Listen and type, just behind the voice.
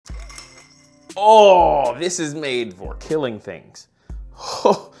Oh, this is made for killing things.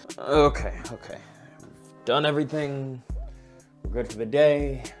 Okay. Done everything. We're good for the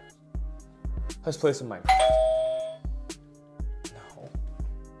day. Let's play some Minecraft. No.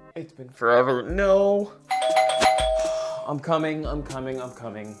 It's been forever. No. I'm coming.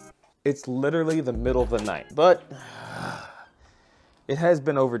 It's literally the middle of the night, but it has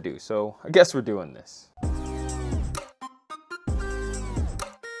been overdue, so I guess we're doing this.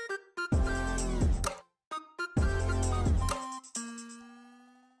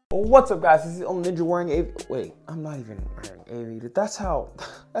 What's up, guys? This is Ninja wearing wait, I'm not even wearing aviator. That's how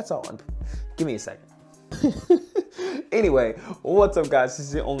give me a second. Anyway, what's up, guys? This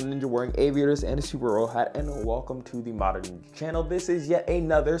is the only Ninja wearing aviators and a superhero hat, and welcome to the Modern Ninja channel. This is yet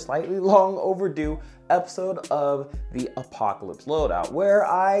another slightly long overdue episode of the Apocalypse Loadout, where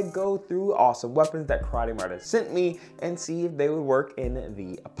I go through awesome weapons that Karate Martin sent me and see if they would work in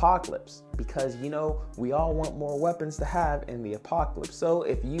the apocalypse. Because, you know, we all want more weapons to have in the apocalypse. So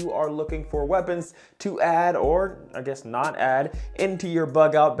if you are looking for weapons to add, or I guess not add, into your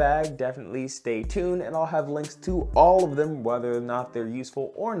bug out bag, definitely stay tuned, and I'll have links to all of them, whether or not they're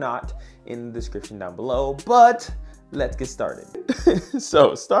useful or not, in the description down below. But let's get started.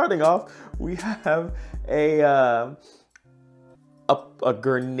 So starting off, we have a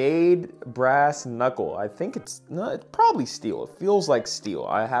grenade brass knuckle. I think it's probably steel. It feels like steel.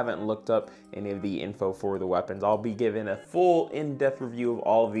 I haven't looked up any of the info for the weapons. I'll be giving a full in-depth review of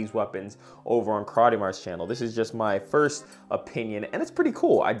all of these weapons over on Karate Mart's channel. This is just my first opinion, and it's pretty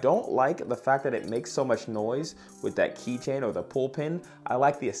cool. I don't like the fact that it makes so much noise with that keychain or the pull pin. I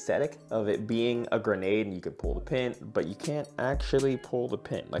like the aesthetic of it being a grenade and you can pull the pin, but you can't actually pull the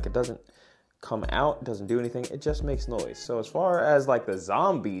pin. Like, it doesn't come out, doesn't do anything, it just makes noise. So as far as like the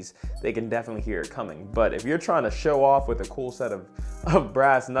zombies, they can definitely hear it coming. But if you're trying to show off with a cool set of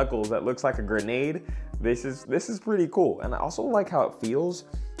brass knuckles that looks like a grenade, this is pretty cool. And I also like how it feels.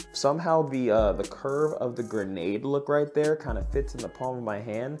 Somehow the curve of the grenade look right there kind of fits in the palm of my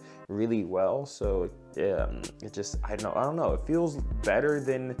hand really well. So it just, I don't know, it feels better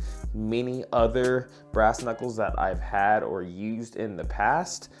than many other brass knuckles that I've had or used in the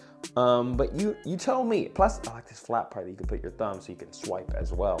past. But you tell me. Plus, I like this flat part that you can put your thumb so you can swipe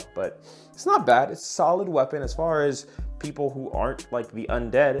as well. But it's not bad. It's a solid weapon. As far as people who aren't like the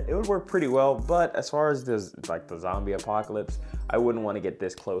undead, it would work pretty well. But as far as this, like the zombie apocalypse, I wouldn't want to get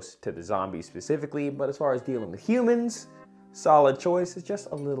this close to the zombies specifically. But as far as dealing with humans, solid choice. It's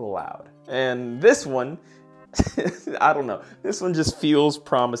just a little loud. And this one, I don't know. This one just feels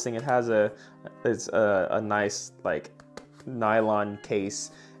promising. It has it's a nice like nylon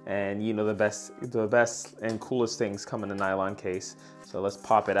case. And you know, the best and coolest things come in a nylon case. So let's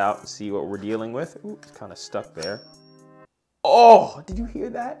pop it out and see what we're dealing with. Ooh, it's kind of stuck there. Oh, did you hear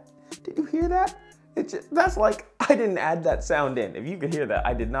that? Did you hear that? That's like, I didn't add that sound in. If you could hear that,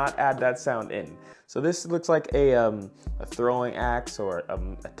 I did not add that sound in. So this looks like a throwing axe or a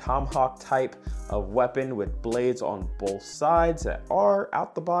tomahawk type of weapon with blades on both sides that are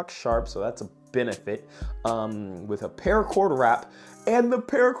out the box sharp. So that's a benefit, with a paracord wrap, and the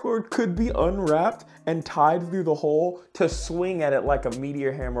paracord could be unwrapped and tied through the hole to swing at it like a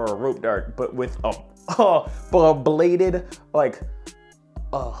meteor hammer or a rope dart, but with a bladed, like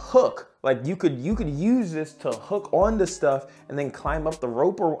a hook. Like you could use this to hook onto stuff and then climb up the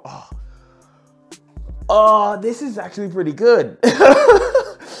rope. Or this is actually pretty good.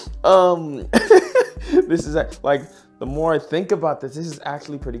 This is like, the more I think about this is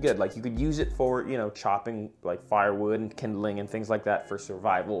actually pretty good. Like, you could use it for, you know, chopping like firewood and kindling and things like that for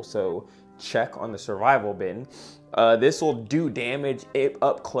survival. So check on the survival bin. This will do damage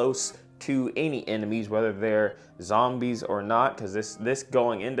up close to any enemies, whether they're zombies or not, because this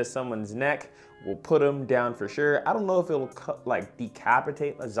going into someone's neck will put them down for sure. I don't know if it'll like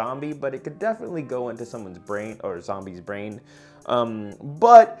decapitate a zombie, but it could definitely go into someone's brain or a zombie's brain.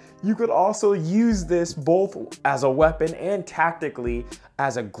 But you could also use this both as a weapon and tactically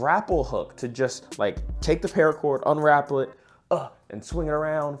as a grapple hook to just like take the paracord, unwrap it, and swing it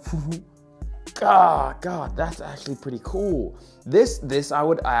around. God, that's actually pretty cool. This I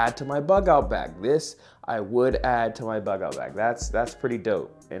would add to my bug out bag. This I would add to my bug out bag. That's pretty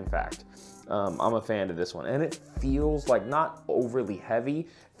dope, in fact. I'm a fan of this one, and it feels like not overly heavy.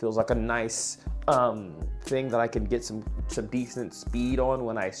 It feels like a nice thing that I can get some decent speed on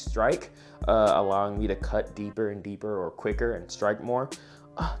when I strike, allowing me to cut deeper and deeper or quicker and strike more.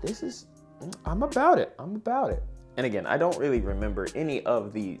 I'm about it. And again, I don't really remember any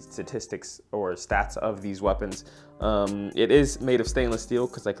of the statistics or stats of these weapons. It is made of stainless steel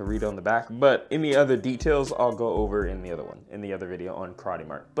because I can read it on the back, but any other details I'll go over in the other one, in the other video on Karate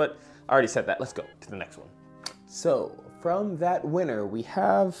Mart. But I already said that, let's go to the next one. So from that winner, we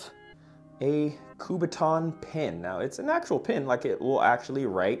have a Kubotan pin. Now it's an actual pin, like it will actually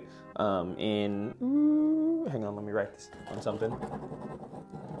write hang on, let me write this on something.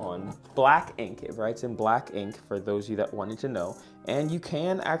 On black ink. It writes in black ink for those of you that wanted to know. And you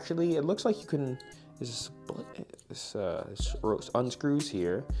can actually, it looks like you can, this unscrews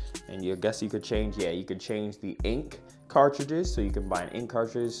here, and I guess you could change, yeah, you could change the ink cartridges, so you can buy an ink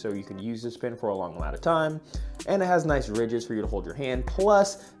cartridge so you can use this pen for a long amount of time. And it has nice ridges for you to hold your hand,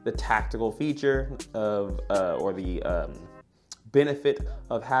 plus the tactical feature of, benefit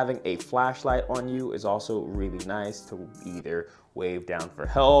of having a flashlight on you is also really nice to either wave down for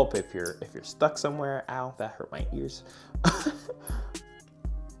help if you're stuck somewhere. Ow, that hurt my ears.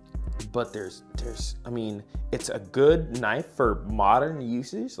 But I mean, it's a good knife for modern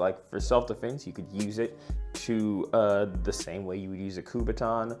usage, like for self-defense. You could use it to the same way you would use a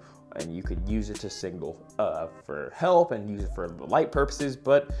Kubotan, and you could use it to signal for help and use it for light purposes.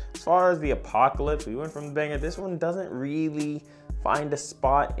 But as far as the Apocalypse, we went from the banger. This one doesn't really find a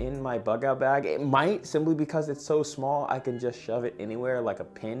spot in my bug out bag. It might, simply because it's so small, I can just shove it anywhere like a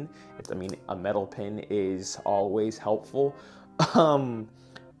pin. I mean, a metal pin is always helpful.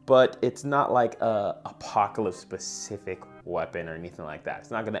 But it's not like a Apocalypse specific weapon or anything like that. It's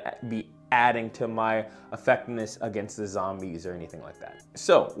not gonna be adding to my effectiveness against the zombies or anything like that.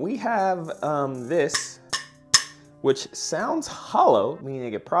 So we have this, which sounds hollow,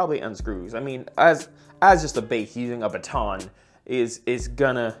 meaning it probably unscrews. I mean, as just a base, using a baton is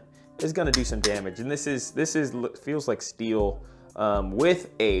gonna do some damage. And this feels like steel with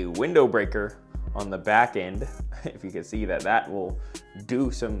a window breaker on the back end. If you can see that will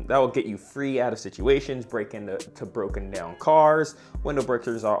get you free out of situations, break into broken down cars. Window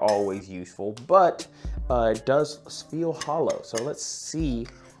breakers are always useful, but it does feel hollow. So let's see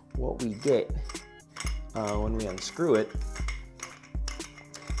what we get when we unscrew it.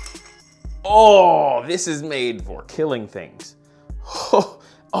 Oh, this is made for killing things. Oh,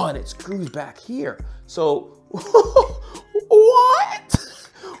 and it screws back here. So,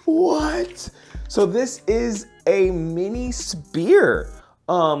 what? So this is a mini spear,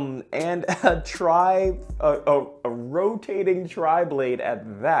 and a rotating tri-blade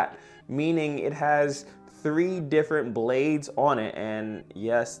at that, meaning it has 3 different blades on it. And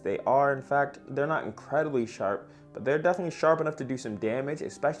yes, they are, in fact, they're not incredibly sharp, but they're definitely sharp enough to do some damage,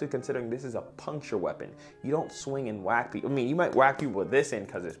 especially considering this is a puncture weapon. You don't swing and whack people. I mean, you might whack people with this in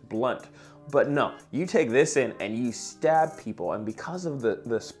because it's blunt, but no, you take this in and you stab people. And because of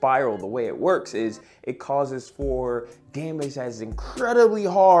the spiral, the way it works is it causes for damage that is incredibly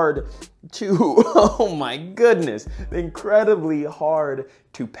hard to, oh my goodness, incredibly hard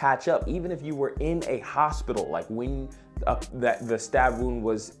to patch up. Even if you were in a hospital, like when the stab wound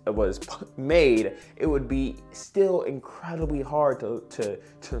was made, it would be still incredibly hard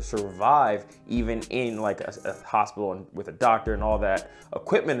to survive, even in like a hospital and with a doctor and all that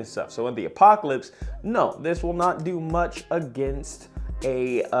equipment and stuff. So in the Apocalypse, no, this will not do much against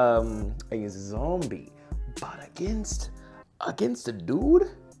a zombie, but against a dude,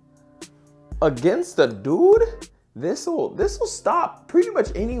 this will stop pretty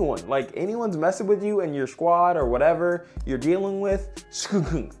much anyone. Like, anyone's messing with you and your squad or whatever you're dealing with,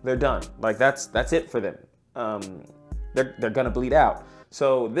 they're done. Like, that's it for them. They're gonna bleed out.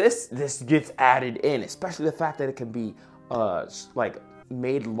 So this gets added in, especially the fact that it can be like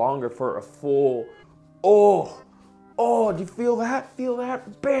made longer for a full. Oh, do you feel that? Feel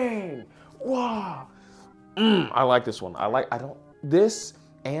that? Bang! Wow. I like this one. This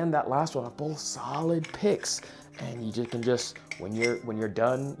and that last one are both solid picks. And you can just, when you're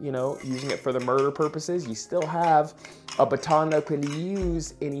done, you know, using it for the murder purposes, you still have a baton that can be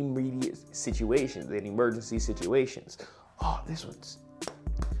used in immediate situations, in emergency situations. Oh, this one's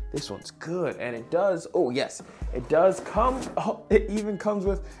good. And it does, oh yes, it does come, it even comes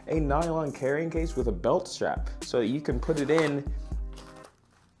with a nylon carrying case with a belt strap, so you can put it in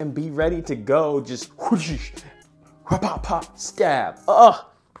and be ready to go, just whoosh, pop, pop, stab.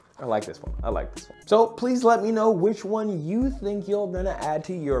 I like this one. So please let me know which one you think you're gonna add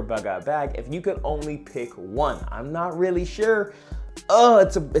to your bug out bag if you could only pick one. I'm not really sure.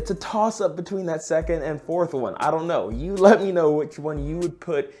 It's a toss up between that second and fourth one. I don't know. You let me know which one you would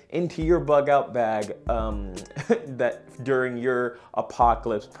put into your bug out bag that during your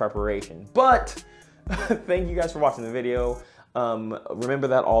Apocalypse preparation. But thank you guys for watching the video. Remember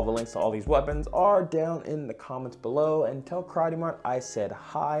that all the links to all these weapons are down in the comments below, and tell Karate Mart I said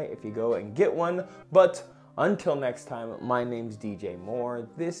hi if you go and get one. But until next time, my name's DJ Moore,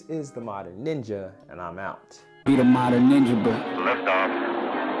 this is the Modern Ninja, and I'm out. Be the Modern Ninja, but Lift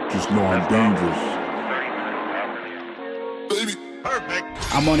off. Just know I'm dangerous. 30 minutes. Perfect.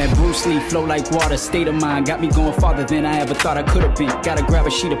 I'm on that Bruce Lee, flow like water, state of mind. Got me going farther than I ever thought I could have been. Gotta grab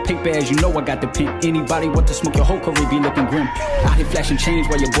a sheet of paper as you know I got the pen. Anybody want to smoke your whole career be looking grim. Out here flashing chains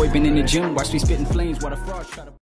while your boy been in the gym. Watch me spitting flames while the frogs try to